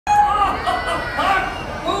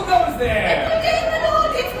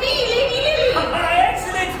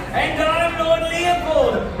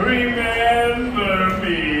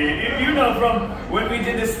we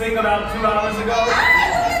did this thing about 2 hours ago?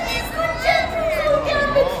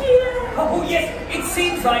 Oh yes, it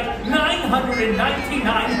seems like 999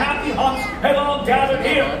 happy haunts have all gathered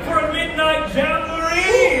here for a midnight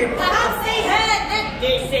jamboree! Perhaps they heard that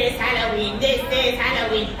this is Halloween, this is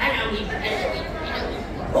Halloween, Halloween, Halloween, Halloween.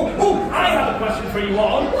 Oh, I have a question for you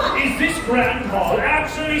all. What? Is this grand hall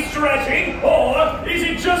actually stretching, or is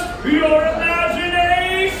it just your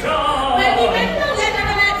imagination? Well, we better not let our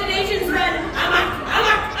imaginations run amok,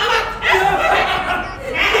 amok, amok.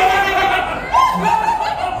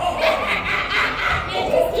 We're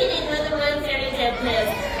just kidding with the one fairy tale players.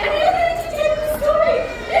 And we're going to tell the story.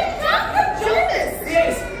 Come join us.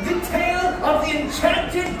 Yes, the tale of the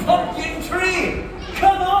enchanted pumpkin tree.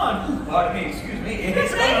 Come on. Pardon me, excuse me.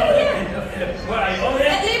 It's right here. Where are you? Oh,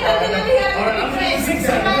 there. Leave pumpkin over here. All right, I'm going to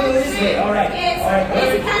zigzag. Go this way. All right. Yes. All right. Yes,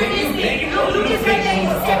 it's kind of easy. Oh, look, it's right there. You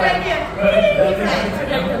step right here.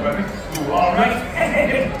 All right.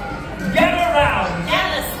 Gather round.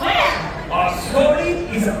 Alice, where? Our story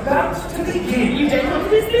is about to begin. You don't want to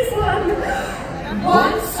miss this one.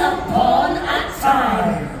 Once upon a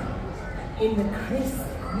time, in the crisp,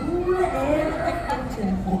 cool air of the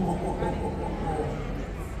fountain.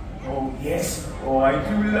 Oh, yes. Oh, I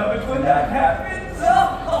do love it when that happens.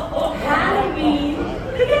 Oh. Halloween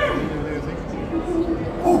began.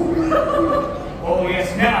 Oh, yes.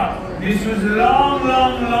 Now, this was long,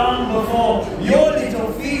 long, long before your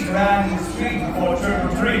little feet ran in the street before trick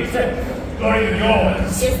or treat. Or even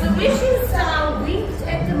yours. Yes, the wishing star winked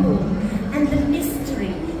at the moon, and the mystery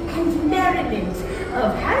and merriment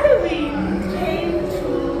of Halloween came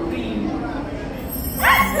to be.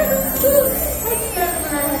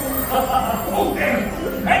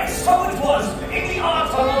 And so it was in the art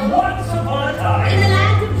of once upon a time. In the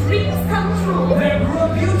land of dreams come true. There grew a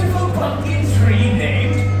beautiful pumpkin tree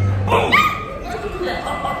named Boom!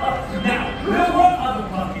 Now, there were other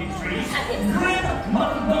pumpkin trees, Grim,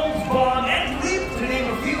 Muttonbones, Bog, and Leap, to name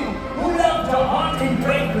a few, who loved to haunt and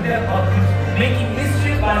break with their pumpkins, making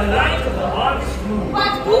mischief by the light of the harvest moon.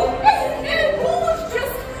 But who was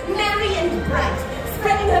just merry and bright,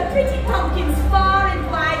 spreading her pretty pumpkins far and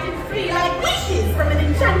wide and free like wishes from an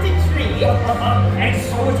enchanted tree. And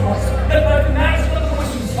so it was that by the magic of the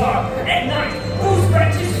wishing star, at night, whose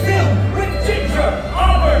branches filled with ginger,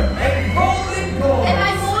 auburn, and golden gold. And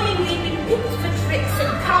by morning we'd been picked for tricks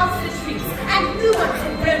and carved for treats, and new ones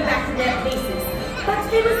had grown back to their places. But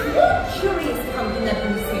there was one curious pumpkin that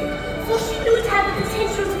we saved, for she knew it had the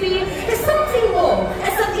potential to be something more,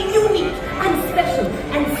 something unique and special,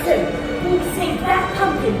 and so we'd save that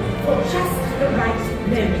pumpkin for just the right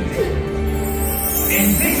moment. And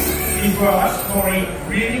this is where our story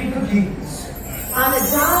really begins. On a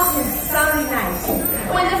dark and starry night,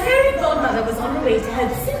 when the fairy godmother was on her way to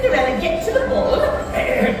help Cinderella get to the ball,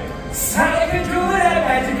 Santa can do it,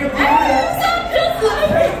 magic can do it.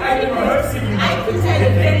 I'm rehearsing you. I can tell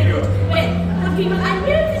it very good. Well, good people, I know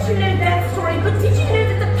that you know that story, but did you know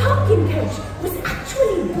that the pumpkin coach was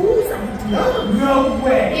actually Boo's idea? No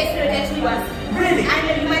way. Yes, no, it actually was. Really? I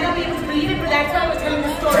know you might not be able to believe it, but that's why I was telling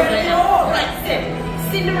the story Tell right me now. more. Right, so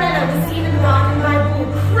Cinderella was even riding by Boo,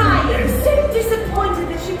 crying, so disappointed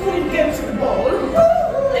that she couldn't go to the ball. No,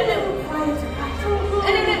 quiet.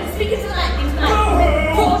 No, speak into the light,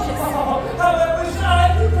 cautious. How I wish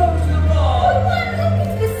I could go to the ball. One look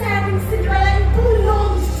into the sad and Cinderella and Boo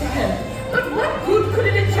longed to help. But what good could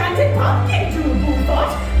an enchanted pumpkin do, Boo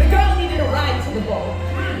thought? The girl needed a ride to the ball.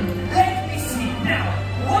 Let me see now.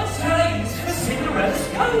 What time is for Cinderella's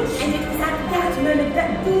coach? And it was at that moment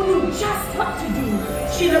that Boo knew just what to do.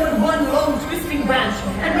 She lowered one long twisting branch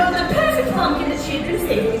and rolled the perfect pumpkin that she had been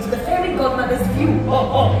saving into the fairy godmother's view.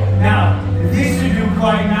 Now, this should do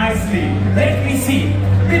quite nicely. Let me see.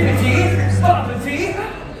 Bippity, boppity.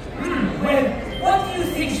 Well, what do you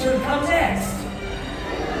think should come next?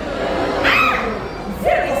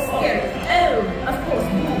 Very scary. Oh, of course,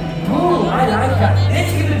 Boo. Boo, I like that.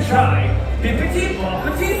 Let's give it a try. Bippity,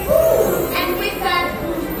 boppity, boo. And with that,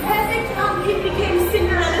 Boo's perfect pumpkin became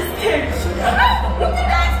Cinderella's coach. Look at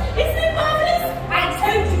that! Isn't it marvelous? I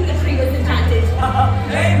told you the tree was enchanted.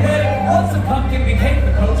 And then, once the pumpkin became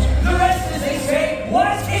the coach, the rest, as they say,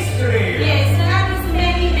 was history. Yes, so that was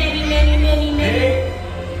many.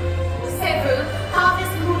 Several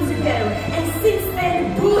harvest moons ago, and since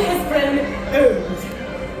then, Boo has grown old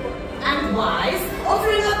and wise,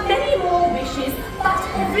 offering up many more wishes. But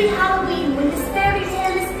every Halloween, when this fairy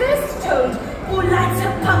tale is first told, Boo lights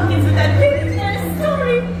her pumpkins with that very first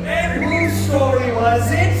story. And whose story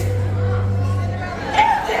was it?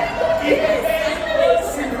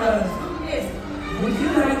 Yes. Cinderella. Would you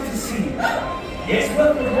like to see? Yes,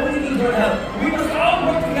 well, we're going to need your help. We must all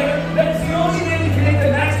work together. That's the only way we can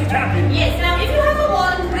happen. Yes, now if you have a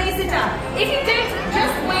wand, raise it up. If you don't,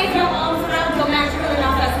 just wave your arms around your magical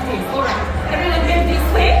enough as it is. Alright, everyone go this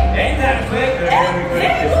way. And that way.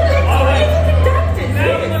 Very good. All right. Conducted.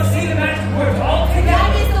 Now you're going to see the magic words all together.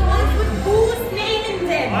 That is the ones with whose name in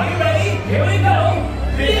them. Are you ready? Here we go.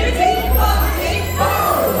 Liberty, poverty,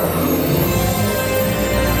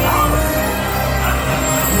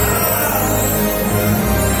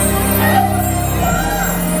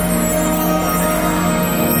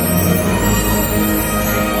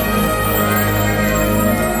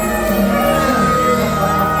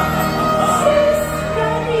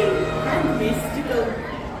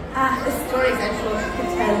 the stories I'm sure she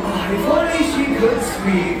could tell. If only she could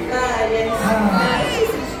speak. Yes.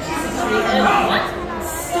 She's a tree. What?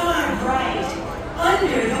 Star bright,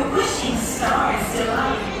 under the wishing star's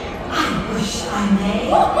delight. I wish I may,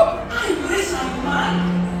 I wish I might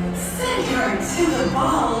send her to the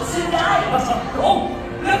ball tonight. Oh,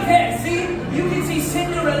 look there, see? You can see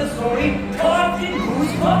Cinderella's story carved in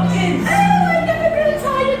Boo's pumpkins. Oh, I never grow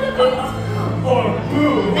tired of it. Or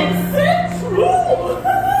Boo. And so true.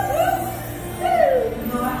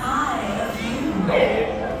 Nor I of you.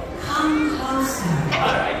 Come closer.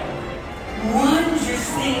 All right. Wondrous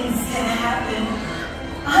things can happen.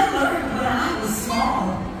 I learned when I was small.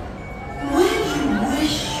 When you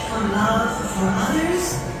wish for love for others,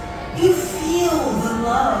 you feel the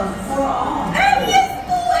love for all. Yes,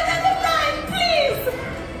 Boo, another line, please.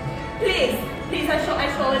 Please, I sure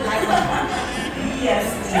would like that. Yes,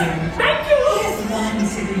 dear. Thank you. Here's one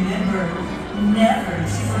to remember, never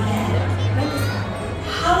to forget.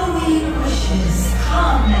 Halloween wishes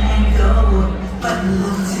come and go, but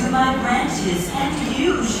look to my branches and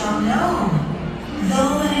you shall know.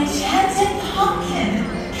 Though an enchanted pumpkin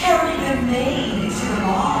carried the maid to the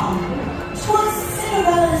ball, 'twas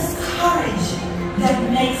Cinderella's courage that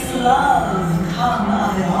makes love come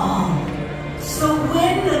of it all. So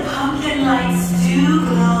when the pumpkin lights do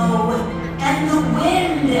glow, and the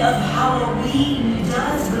wind of Halloween